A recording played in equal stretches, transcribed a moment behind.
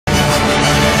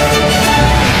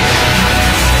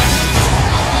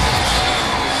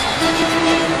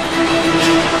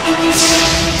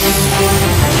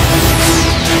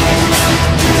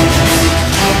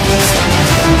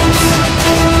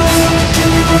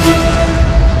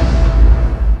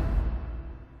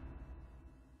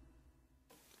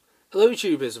Hello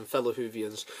YouTubers and fellow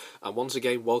Whovians, and once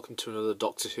again welcome to another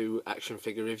Doctor Who action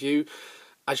figure review.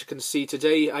 As you can see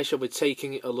today, I shall be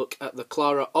taking a look at the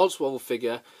Clara Oswald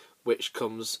figure, which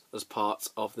comes as part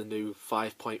of the new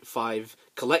 5.5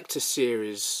 Collector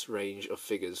Series range of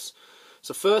figures.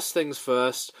 So first things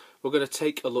first, we're going to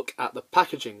take a look at the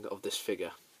packaging of this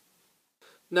figure.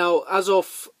 Now, as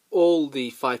of all the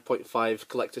 5.5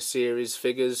 Collector Series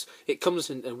figures, it comes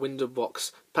in a window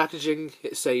box packaging.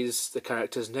 It says the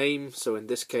character's name, so in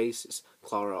this case it's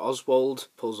Clara Oswald,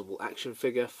 posable action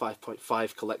figure,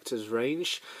 5.5 Collector's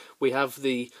range. We have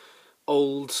the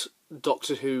old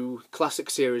Doctor Who Classic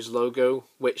Series logo,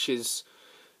 which is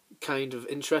kind of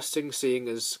interesting, seeing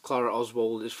as Clara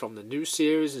Oswald is from the new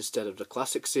series instead of the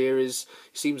Classic Series.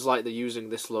 It seems like they're using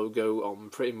this logo on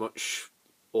pretty much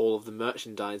all of the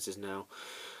merchandises now.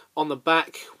 On the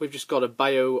back, we've just got a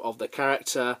bio of the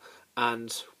character,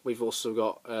 and we've also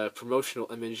got a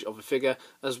promotional image of the figure,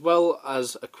 as well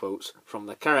as a quote from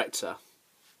the character.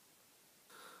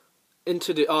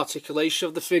 Into the articulation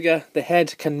of the figure, the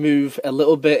head can move a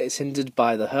little bit, it's hindered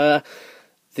by the hair.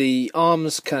 The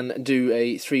arms can do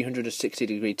a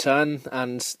 360-degree turn,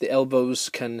 and the elbows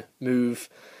can move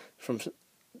from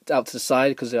out to the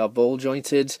side because they are ball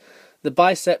jointed. The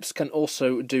biceps can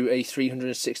also do a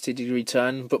 360-degree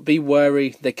turn, but be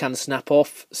wary, they can snap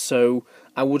off, so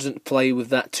I wouldn't play with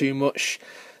that too much.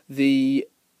 The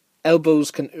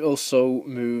elbows can also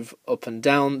move up and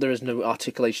down. There is no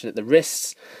articulation at the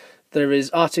wrists. There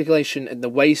is articulation in the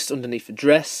waist underneath the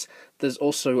dress. There's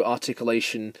also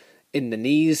articulation in the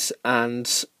knees,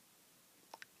 and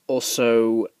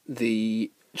also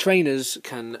the trainers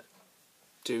can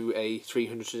do a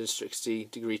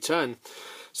 360-degree turn.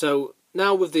 So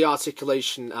now with the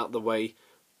articulation out the way,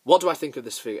 what do I think of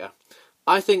this figure?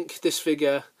 I think this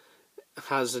figure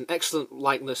has an excellent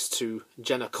likeness to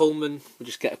Jenna Coleman. We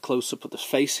just get a close-up of the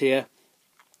face here.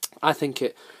 I think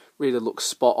it really looks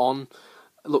spot on.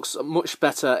 It looks much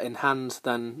better in hand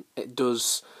than it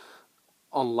does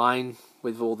online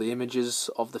with all the images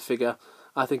of the figure.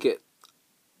 I think it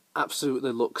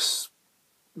absolutely looks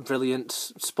brilliant,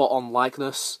 spot on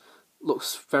likeness.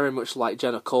 Looks very much like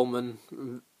Jenna Coleman,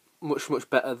 much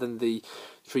better than the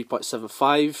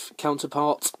 3.75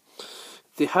 counterpart.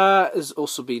 The hair has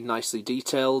also been nicely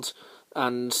detailed,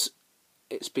 and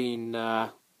it's been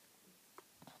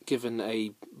given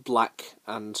a black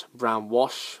and brown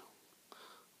wash,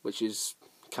 which is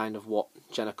kind of what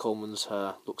Jenna Coleman's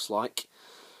hair looks like.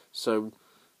 So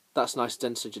that's nice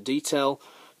density of detail.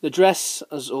 The dress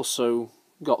has also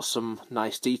got some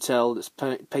nice detail. It's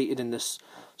painted in this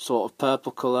sort of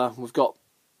purple colour. We've got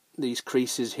these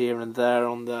creases here and there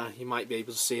on there. You might be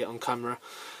able to see it on camera.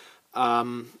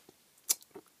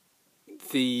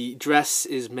 The dress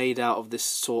is made out of this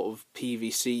sort of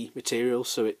PVC material,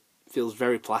 so it feels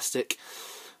very plastic.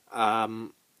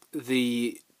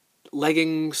 The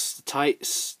leggings, the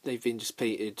tights, they've been just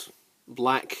painted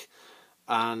black,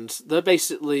 and they're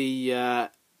basically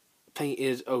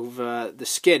painted over the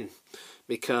skin,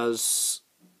 because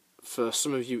for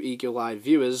some of you eagle-eyed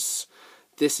viewers,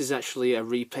 this is actually a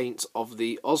repaint of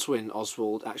the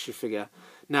Oswald action figure.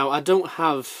 Now, I don't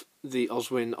have the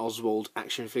Oswald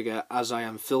action figure as I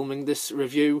am filming this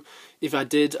review. If I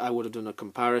did, I would have done a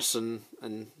comparison,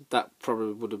 and that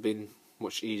probably would have been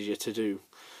much easier to do.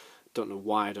 Don't know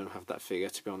why I don't have that figure,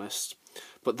 to be honest.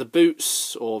 But the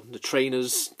boots, or the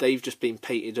trainers, they've just been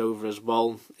painted over as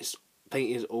well. It's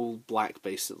painted all black,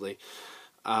 basically.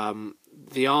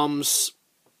 The arms,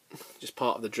 just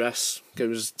part of the dress,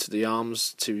 goes to the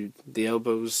arms, to the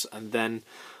elbows, and then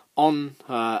on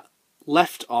her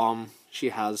left arm she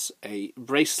has a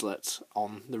bracelet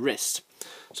on the wrist.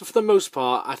 So for the most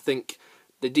part, I think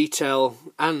the detail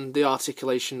and the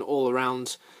articulation all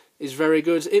around is very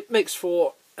good. It makes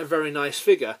for a very nice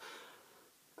figure.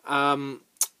 The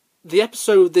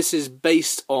episode this is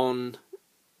based on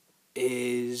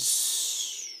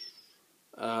is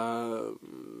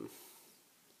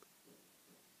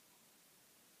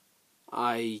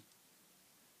I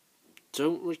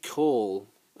don't recall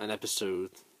an episode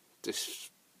this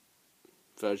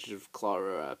version of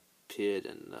Clara appeared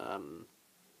in.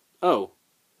 Oh,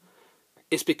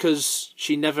 it's because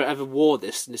she never ever wore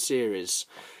this in the series.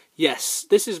 Yes,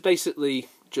 this is basically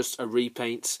just a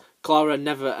repaint. Clara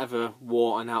never ever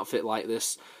wore an outfit like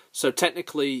this, so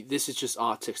technically this is just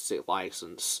artistic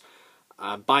license.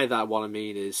 By that, what I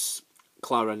mean is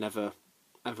Clara never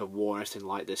ever wore anything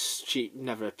like this. She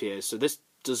never appears, so this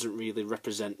doesn't really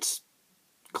represent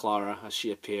Clara as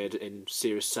she appeared in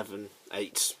Series 7,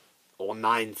 8, or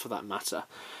 9 for that matter.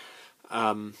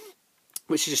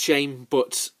 Which is a shame,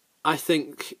 but I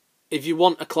think if you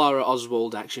want a Clara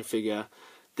Oswald action figure,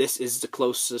 this is the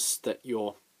closest that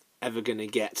you're ever going to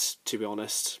get, to be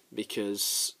honest,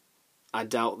 because I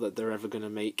doubt that they're ever going to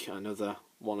make another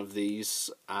one of these,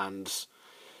 and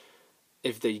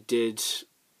if they did,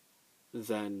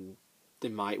 then they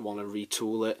might want to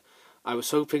retool it. I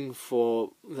was hoping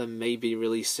for them maybe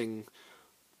releasing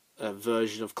a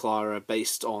version of Clara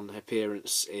based on her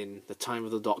appearance in The Time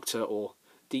of the Doctor or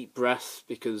Deep Breath,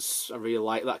 because I really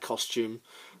like that costume,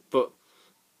 but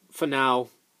for now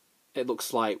it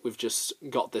looks like we've just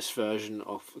got this version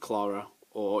of Clara.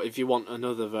 Or if you want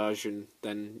another version,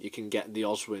 then you can get the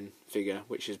Oswald figure,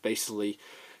 which is basically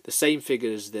the same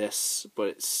figure as this, but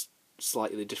it's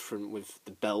slightly different with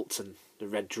the belt and the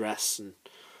red dress and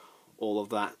all of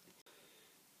that.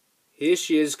 Here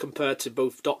she is compared to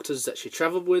both Doctors that she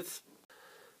travelled with.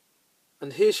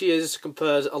 And here she is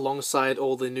compared alongside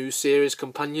all the new series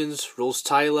companions, Rose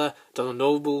Tyler, Donna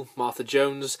Noble, Martha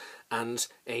Jones and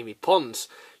Amy Pond.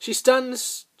 She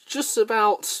stands just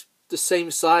about the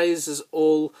same size as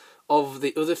all of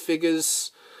the other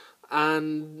figures,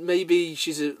 and maybe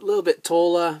she's a little bit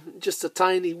taller, just a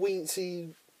tiny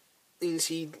weensy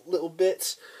little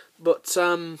bit, but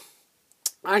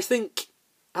I think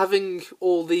having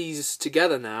all these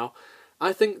together now,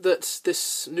 I think that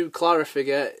this new Clara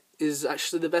figure is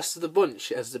actually the best of the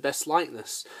bunch. It has the best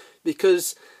likeness,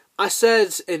 because I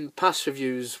said in past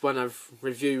reviews when I've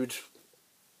reviewed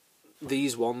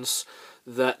these ones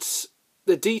that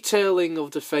the detailing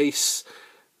of the face,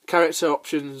 character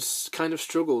options kind of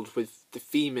struggled with the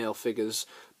female figures,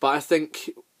 but I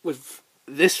think with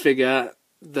this figure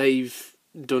they've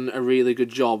done a really good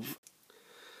job.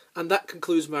 And that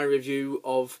concludes my review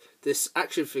of this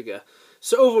action figure.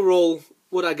 So overall,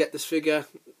 would I get this figure?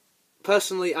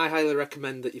 Personally, I highly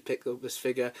recommend that you pick up this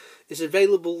figure. It's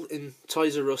available in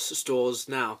Toys R Us stores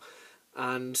now.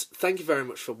 And thank you very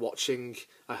much for watching.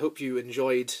 I hope you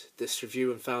enjoyed this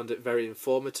review and found it very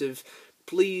informative.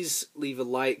 Please leave a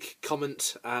like,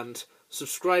 comment and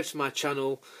subscribe to my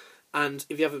channel. And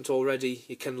if you haven't already,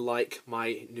 you can like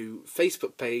my new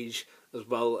Facebook page as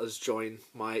well as join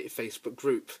my Facebook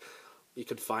group. You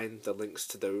can find the links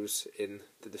to those in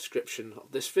the description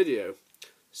of this video.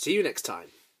 See you next time.